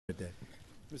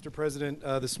Mr. President,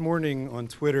 this morning on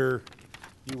Twitter,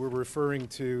 you were referring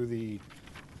to the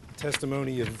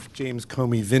testimony of James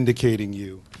Comey vindicating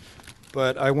you.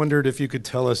 But I wondered if you could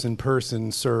tell us in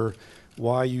person, sir,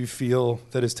 why you feel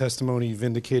that his testimony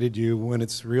vindicated you when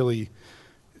it's really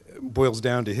boils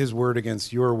down to his word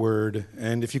against your word.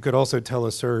 And if you could also tell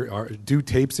us, sir, do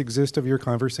tapes exist of your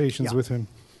conversations with him?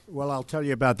 Well, I'll tell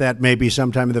you about that maybe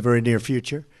sometime in the very near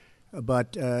future.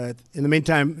 But in the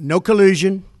meantime, no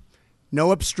collusion,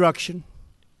 no obstruction.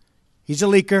 He's a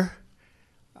leaker,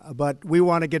 but we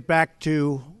want to get back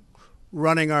to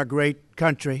running our great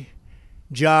country.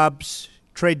 Jobs,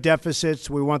 trade deficits,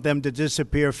 we want them to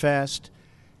disappear fast.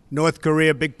 North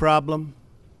Korea, big problem.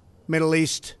 Middle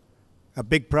East, a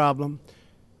big problem.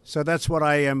 So that's what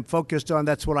I am focused on.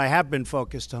 That's what I have been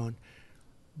focused on.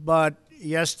 But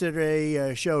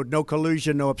yesterday showed no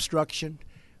collusion, no obstruction.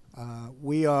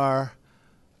 We are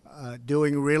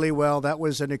doing really well. That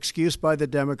was an excuse by the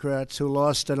Democrats who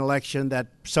lost an election that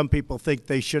some people think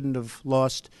they shouldn't have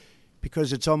lost,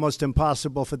 because it's almost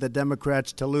impossible for the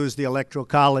Democrats to lose the Electoral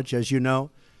College, as you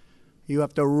know. You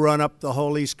have to run up the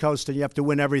whole East Coast and you have to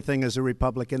win everything as a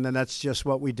Republican, and that's just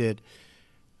what we did.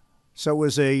 So it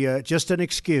was just an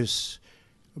excuse.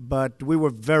 But we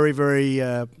were very, very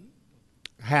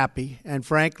happy. And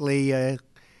frankly,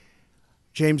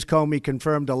 James Comey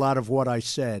confirmed a lot of what I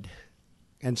said.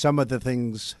 And some of the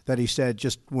things that he said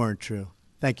just weren't true.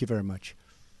 Thank you very much.